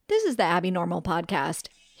is the Abby Normal Podcast,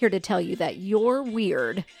 here to tell you that you're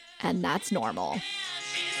weird and that's normal.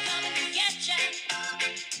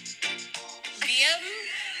 VM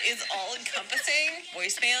is all-encompassing.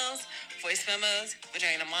 Voicemails, voice memos,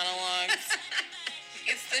 vagina monologues.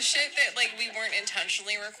 It's the shit that, like, we weren't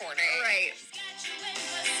intentionally recording. Right.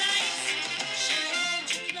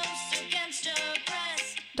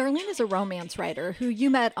 Darlene is a romance writer who you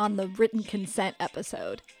met on the Written Consent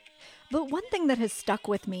episode. But one thing that has stuck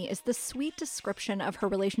with me is the sweet description of her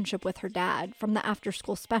relationship with her dad from the After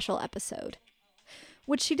School Special episode.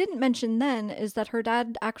 What she didn't mention then is that her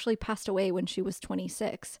dad actually passed away when she was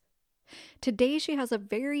 26. Today she has a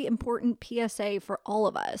very important PSA for all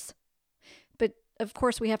of us. But of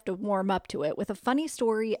course we have to warm up to it with a funny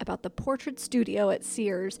story about the portrait studio at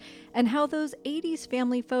Sears and how those 80s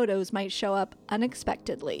family photos might show up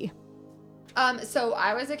unexpectedly. So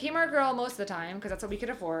I was a Kmart girl most of the time because that's what we could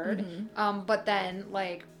afford. Mm-hmm. But then,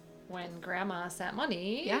 like, when Grandma sent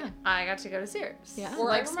money, I got to go to Sears. Yeah. Or,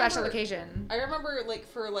 like, special occasion. I remember, like,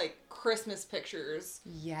 for, like, Christmas pictures,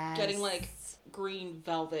 Yes. getting, like, green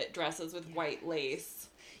velvet dresses with white lace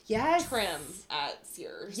Yes. trim at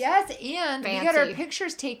Sears. Yes, and we got our Fancy.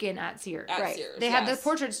 pictures taken at Sears. At Sears, They had the yes.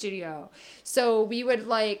 portrait studio. So we would,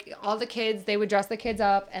 like, all the kids, they would dress the kids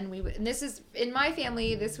up, and we would, and this is, in my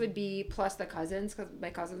family, this would be plus the cousins, because my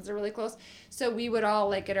cousins are really close. So we would all,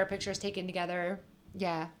 like, get our pictures taken together.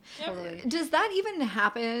 Yeah, totally. Does that even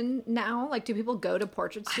happen now? Like, do people go to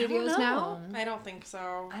portrait studios now? I don't think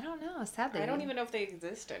so. I don't know, sadly. I don't even know if they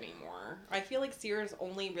exist anymore. I feel like Sears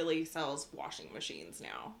only really sells washing machines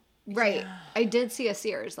now. Right. Yeah. I did see a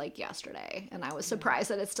Sears, like, yesterday, and I was surprised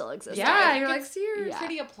that it still existed. Yeah, you're like, It's Sears. Yeah.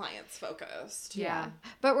 pretty appliance focused. Yeah.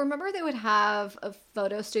 But remember they would have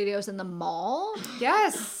photo studios in the mall?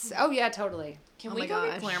 Yes. Oh, yeah, totally. Can Oh we my go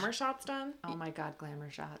gosh. get glamour shots done? Oh, my God, glamour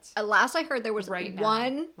shots. At last I heard there was Right now.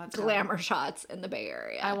 one Let's go. glamour shots in the Bay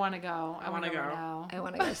Area. I want to go. I want wanna to go go. now. I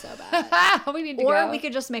want to go so bad. We need to Or go. we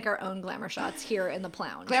could just make our own glamour shots here in the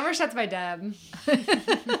Plounge. Glamour shots by Deb.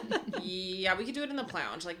 Yeah, we could do it in the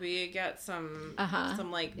lounge. Like, we get some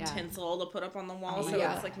like, Yeah. tinsel to put up on the wall so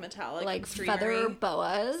yeah. it's, like, metallic Like and streamery. feather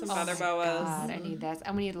boas. Some feather boas. God, I need this.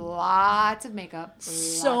 And we need lots of makeup.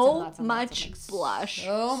 So much blush.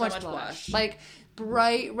 So much much blush. blush. Like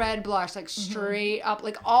bright red blush, like straight up,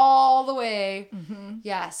 like all the way.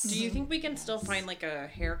 Yes. Do you think we can still find, like, a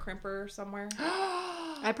hair crimper somewhere?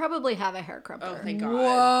 I probably have a hair crimper. Oh, thank God.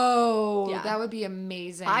 Whoa. Yeah. That would be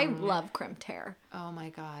amazing. I love crimped hair. Oh my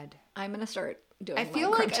God. I'm going to start doing I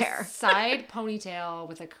feel my like crimped a hair. side ponytail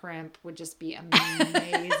with a crimp would just be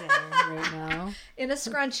amazing right now. In a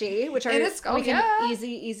scrunchie, which are In a we can yeah.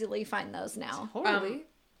 easily find those now. Totally.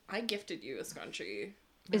 I gifted you a scrunchie.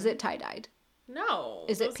 Is it tie-dyed? No.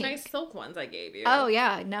 Is it those pink? nice silk ones I gave you. Oh,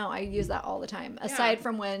 yeah. No, I use that all the time. Aside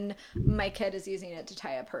from when my kid is using it to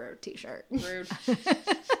tie up her t-shirt. Rude.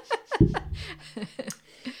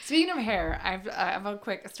 Speaking of hair, I have a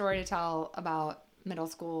quick story to tell about middle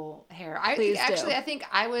school hair. Please do. I think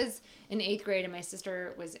I was in 8th grade and my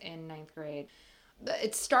sister was in 9th grade.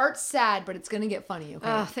 It starts sad, but it's going to get funny, okay?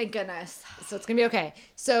 Oh, thank goodness. So it's going to be okay.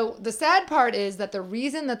 So the sad part is that the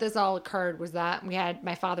reason that this all occurred was that we had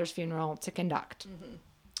my father's funeral to conduct.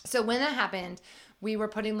 So when that happened, we were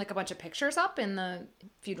putting like a bunch of pictures up in the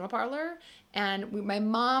funeral parlor, and my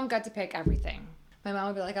mom got to pick everything. My mom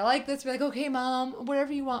would be like, I like this. We're like, okay, Mom,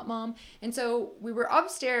 whatever you want, Mom. And so we were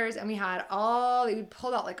upstairs and we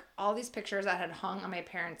pulled out like all these pictures that had hung on my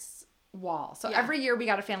parents' wall. So every year we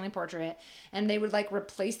got a family portrait and they would like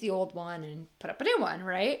replace the old one and put up a new one,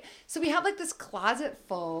 right? So we had like this closet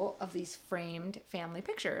full of these framed family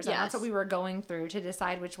pictures. And that's what we were going through to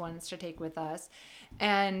decide which ones to take with us.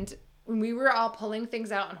 And when we were all pulling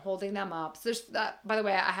things out and holding them up. So there's that, by the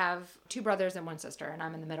way, I have 2 brothers and 1 sister and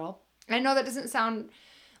I'm in the middle. I know that doesn't sound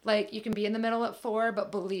like you can be in the middle at 4,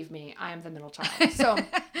 but believe me, I am the middle child. So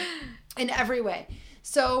in every way.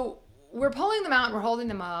 So we're pulling them out and we're holding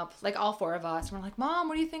them up, like all 4 of us. And we're like, Mom,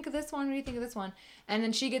 what do you think of this one? What do you think of this one? And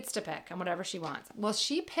then she gets to pick on whatever she wants. Well,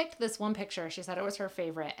 she picked this one picture. She said it was her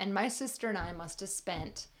favorite. And my sister and I must have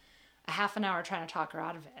spent a half an hour trying to talk her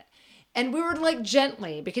out of it. And we were like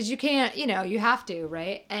gently, because you can't, you have to,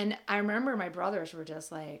 right? And I remember my brothers were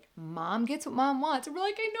just like, Mom gets what Mom wants. And we're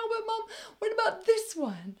like, I know, but Mom, what about this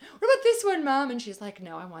one? What about this one, Mom? And she's like,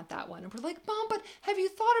 no, I want that one. And we're like, Mom, but have you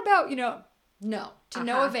thought about, no, to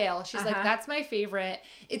no avail. She's like, that's my favorite.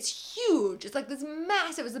 It's huge. It's like this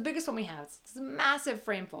massive, it's the biggest one we have. It's this massive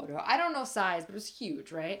frame photo. I don't know size, but it was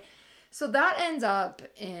huge, right? So that ends up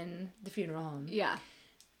in the funeral home. Yeah.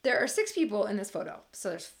 There are 6 people in this photo. So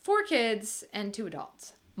there's 4 kids and 2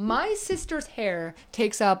 adults. My sister's hair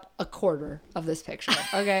takes up a quarter of this picture,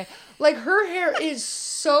 okay? Like, her hair is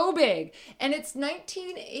so big, and it's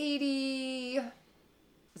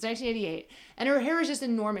 1988, and her hair is just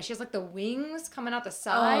enormous. She has, like, the wings coming out the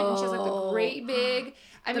side, and she has, like, the great big...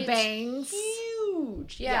 I mean, bangs. It's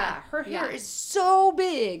huge. Yeah, her hair yeah. is so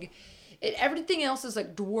big. Everything else is,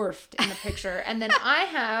 like, dwarfed in the picture, and then I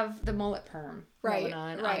have the mullet perm going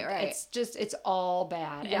on. Right. It's all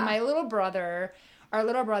bad. Yeah. And my little brother... Our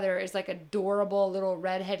little brother is like adorable little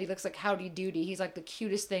redhead. He looks like Howdy Doody. He's like the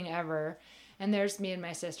cutest thing ever. And there's me and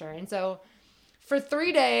my sister. And so for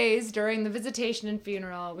 3 days during the visitation and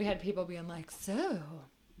funeral, we had people being like, so,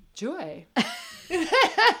 Joy. And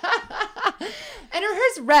her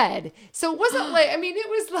hair's red. So it wasn't like, I mean, it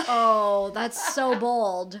was like. Oh, that's so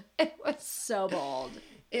bold. It was So bold.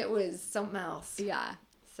 It was something else. Yeah.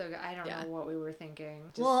 So I don't know what we were thinking.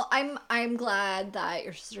 Well, I'm glad that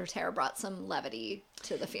your sister's hair brought some levity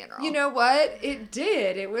to the funeral. You know what? It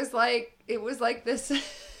did. It was like this.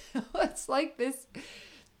 It's like this.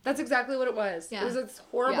 That's exactly what it was. Yeah. It was this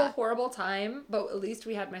horrible, Yeah. horrible time, but at least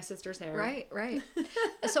we had my sister's hair. Right.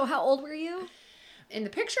 So how old were you? In the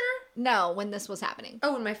picture? No, when this was happening.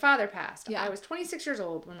 Oh, when my father passed. Yeah. I was 26 years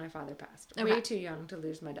old when my father passed. Okay. Way too young to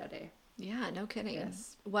lose my daddy. Yeah, no kidding.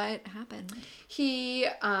 Yes. What happened? He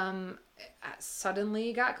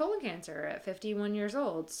suddenly got colon cancer at 51 years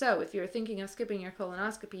old. So if you're thinking of skipping your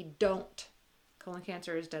colonoscopy, don't. Colon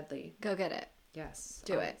cancer is deadly. Go get it. Yes.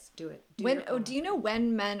 Do it. Do it. Do you know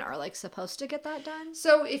when men are like supposed to get that done?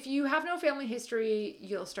 So if you have no family history,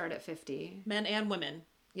 you'll start at 50. Men and women.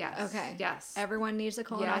 Yes. Okay. Yes. Everyone needs a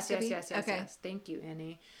colonoscopy? Yes. Okay. Yes. Thank you,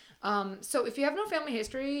 Annie. So if you have no family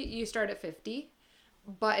history, you start at 50.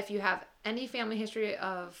 But if you have any family history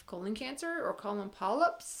of colon cancer or colon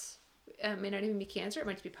polyps, it may not even be cancer, it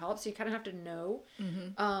might just be polyps, so you kind of have to know.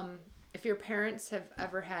 Mm-hmm. If your parents have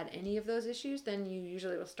ever had any of those issues, then you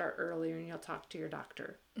usually will start earlier and you'll talk to your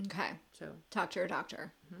doctor. Okay. So Talk to your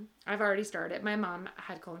doctor. I've already started. My mom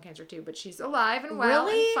had colon cancer too, but she's alive and well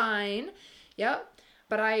Really? and fine. Yep.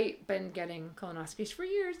 But I've been getting colonoscopies for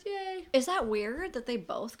years. Yay. Is that weird that they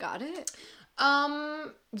both got it?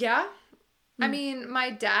 Yeah. I mean,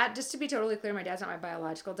 my dad, just to be totally clear, my dad's not my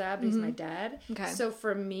biological dad, but he's my dad. Okay. So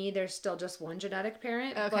for me, there's still just one genetic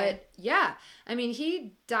parent. Okay. But yeah, I mean,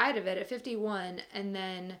 he died of it at 51. And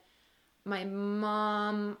then my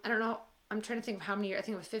mom, I don't know, I'm trying to think of how many years, I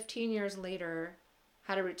think it was 15 years later,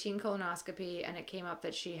 had a routine colonoscopy and it came up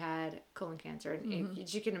that she had colon cancer. And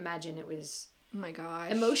as you can imagine, it was Oh my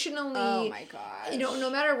gosh. emotionally. Oh my gosh. You know,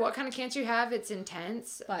 no matter what kind of cancer you have, it's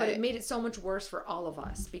intense. But Right. it made it so much worse for all of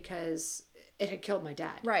us because it had killed my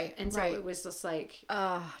dad. Right, And so right. it was just like,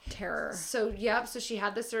 terror. so yep. So she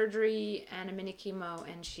had the surgery and a mini chemo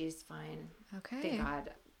and she's fine. Okay. Thank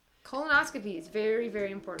God. Colonoscopy is very,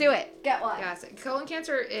 very important. Do it. Get one. Yes. Colon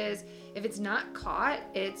cancer is, if it's not caught,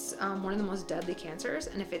 it's one of the most deadly cancers.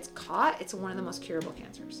 And if it's caught, it's one of the most curable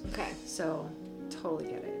cancers. Okay. So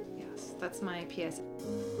totally get it. Yes. That's my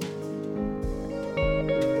PSA.